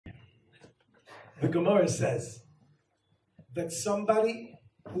The Gemara says that somebody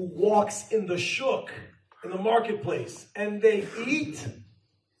who walks in the shuk, in the marketplace, and they eat,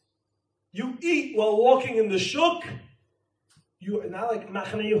 you eat while walking in the shuk, you're not like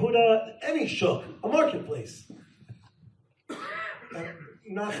Machane Yehuda, any shuk, a marketplace.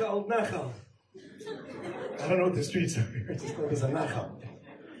 Nachal. I don't know what the streets are here. It's just called as a nachal.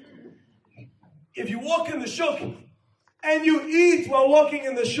 If you walk in the shuk and you eat while walking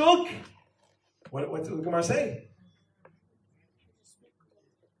in the shuk, what's the Gemara say?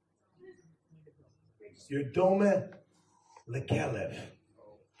 You're dome lekelev.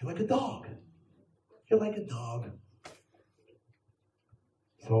 You're like a dog. You're like a dog.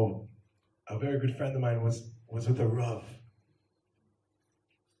 So, a very good friend of mine was with a Rav.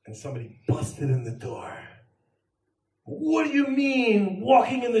 And somebody busted in the door. What do you mean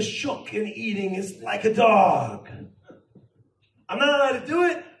walking in the shuk and eating is like a dog? I'm not allowed to do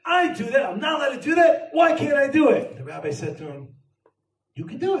it. I do that. I'm not allowed to do that. Why can't I do it? The rabbi said to him, you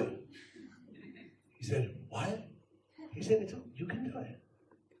can do it. He said, what? He said, you can do it.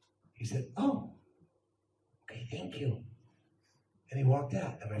 He said, oh, okay, thank you. And he walked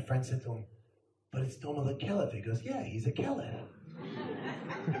out. And my friend said to him, but it's Doma LeKelef. He goes, yeah, he's a Kelef.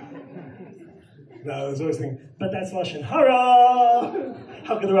 No, I was always thinking, but that's Lashon Hara.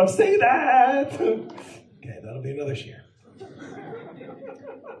 How could the Rav say that? Okay, that'll be another shir.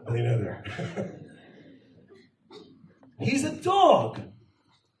 I'll be another. He's a dog.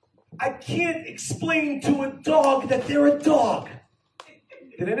 I can't explain to a dog that they're a dog.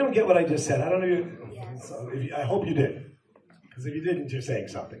 Did anyone get what I just said? I don't know. Yes. I hope you did. Because if you didn't, you're saying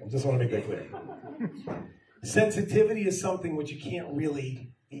something. I just want to make that clear. Sensitivity is something which you can't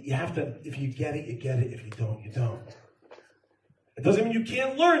really, you have to, if you get it, you get it. If you don't, you don't. It doesn't mean you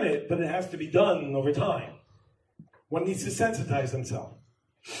can't learn it, but it has to be done over time. One needs to sensitize themselves.